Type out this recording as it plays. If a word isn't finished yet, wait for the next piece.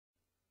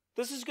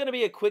This is going to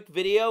be a quick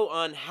video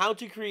on how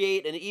to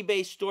create an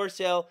eBay store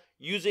sale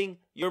using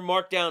your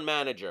Markdown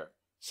manager.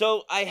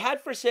 So I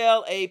had for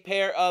sale a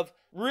pair of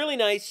really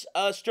nice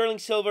sterling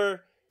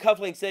silver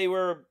cufflinks. They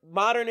were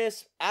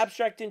modernist,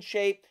 abstract in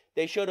shape.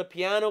 They showed a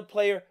piano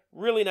player,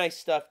 really nice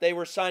stuff. They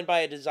were signed by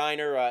a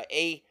designer,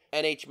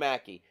 A&H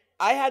Mackey.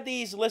 I had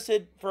these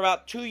listed for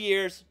about 2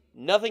 years.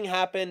 Nothing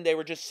happened. They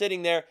were just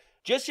sitting there.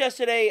 Just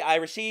yesterday, I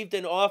received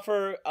an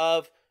offer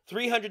of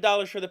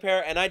 $300 for the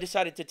pair, and I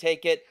decided to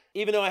take it,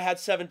 even though I had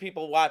 7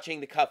 people watching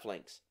the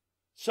cufflinks.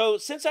 So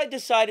since I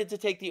decided to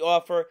take the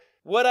offer,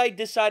 what I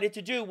decided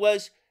to do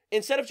was,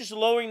 instead of just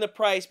lowering the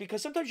price,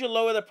 because sometimes you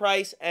lower the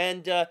price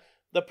and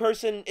the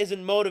person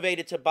isn't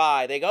motivated to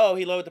buy. They go, oh,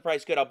 he lowered the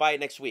price, good, I'll buy it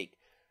next week.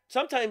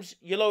 Sometimes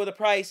you lower the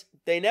price,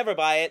 they never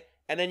buy it,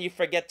 and then you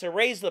forget to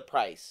raise the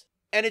price.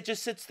 And it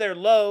just sits there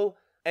low,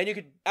 and you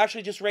could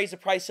actually just raise the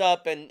price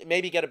up and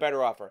maybe get a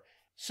better offer.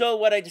 So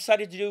what I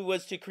decided to do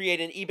was to create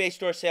an eBay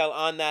store sale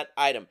on that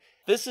item.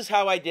 This is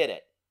how I did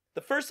it.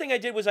 The first thing I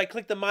did was I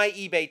clicked the My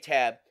eBay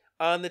tab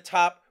on the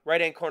top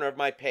right-hand corner of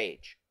my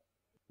page.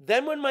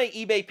 Then when my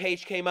eBay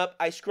page came up,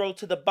 I scrolled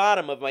to the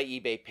bottom of my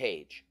eBay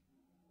page.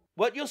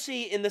 What you'll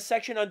see in the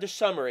section under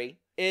Summary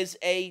is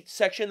a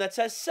section that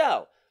says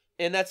Sell.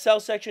 In that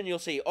Sell section, you'll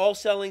see All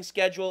Selling,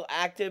 Schedule,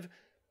 Active,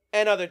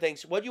 and other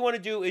things. What you want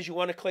to do is you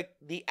want to click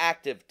the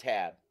Active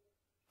tab.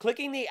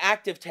 Clicking the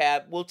Active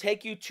tab will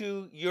take you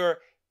to your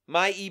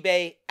My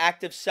eBay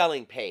Active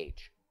Selling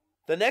page.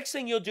 The next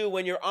thing you'll do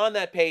when you're on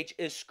that page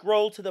is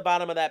scroll to the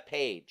bottom of that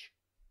page.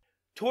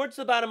 Towards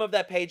the bottom of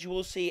that page, you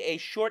will see a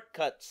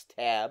Shortcuts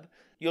tab.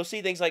 You'll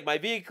see things like My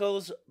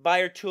Vehicles,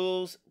 Buyer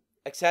Tools,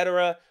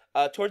 etc.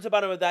 Towards the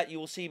bottom of that, you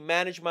will see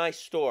Manage My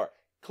Store.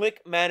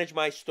 Click Manage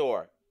My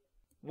Store.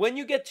 When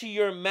you get to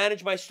your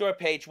Manage My Store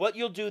page, what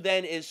you'll do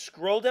then is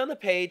scroll down the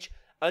page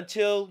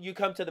until you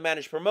come to the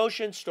Manage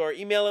Promotion, Store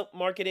Email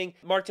Marketing,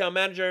 Markdown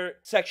Manager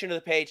section of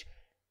the page.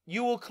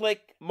 You will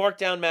click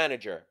Markdown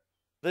Manager.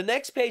 The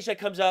next page that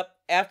comes up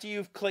after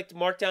you've clicked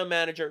Markdown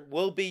Manager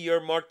will be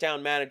your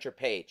Markdown Manager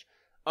page.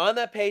 On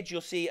that page,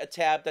 you'll see a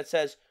tab that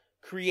says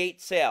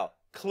Create Sale.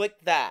 Click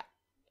that.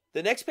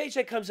 The next page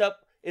that comes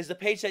up is the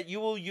page that you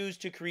will use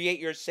to create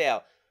your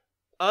sale.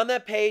 On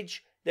that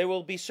page, there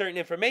will be certain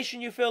information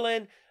you fill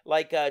in,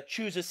 like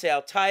choose a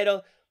sale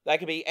title. That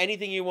could be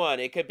anything you want.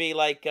 It could be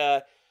like,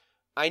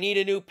 I need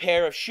a new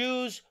pair of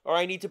shoes, or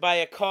I need to buy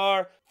a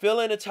car.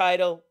 Fill in a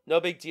title, no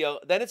big deal.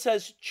 Then it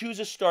says choose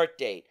a start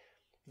date.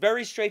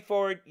 Very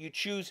straightforward. You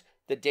choose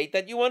the date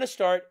that you want to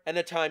start and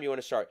the time you want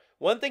to start.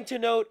 One thing to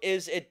note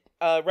is it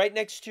right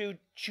next to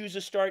choose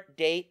a start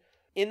date,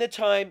 in the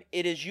time,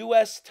 it is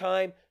U.S.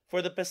 time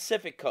for the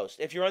Pacific Coast.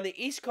 If you're on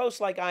the East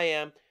Coast like I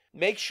am,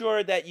 make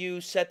sure that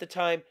you set the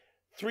time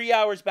 3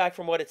 hours back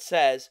from what it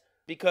says,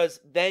 because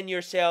then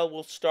your sale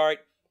will start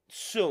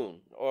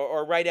soon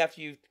or right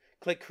after you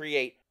click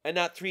create, and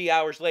not 3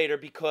 hours later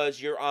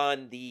because you're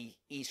on the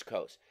East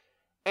Coast.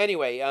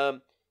 Anyway,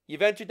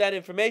 you've entered that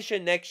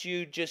information. Next,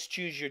 you just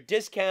choose your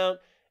discount,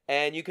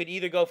 and you could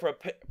either go for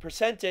a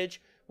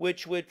percentage,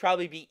 which would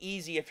probably be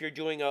easy if you're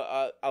doing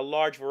a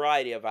large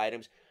variety of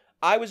items.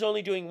 I was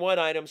only doing one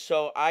item,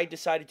 so I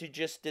decided to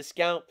just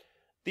discount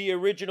the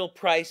original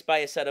price by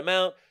a set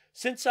amount.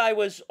 Since I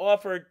was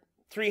offered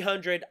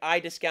 $300, I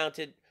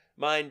discounted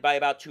mine by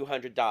about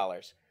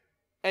 $200.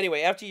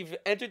 Anyway, after you've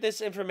entered this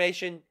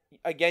information,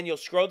 again, you'll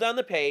scroll down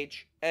the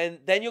page, and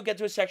then you'll get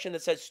to a section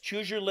that says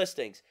Choose Your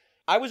Listings.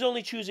 I was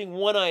only choosing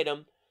one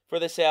item for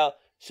the sale,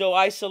 so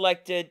I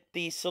selected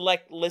the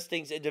Select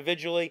Listings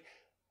Individually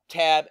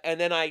tab, and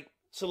then I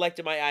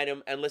selected my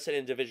item and listed it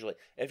individually.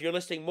 If you're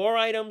listing more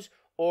items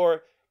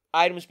or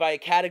items by a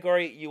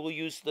category, you will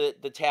use the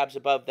tabs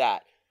above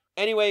that.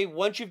 Anyway,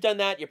 once you've done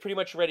that, you're pretty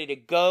much ready to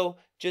go.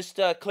 Just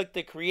click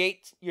the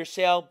Create Your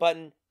Sale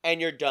button, and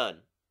you're done.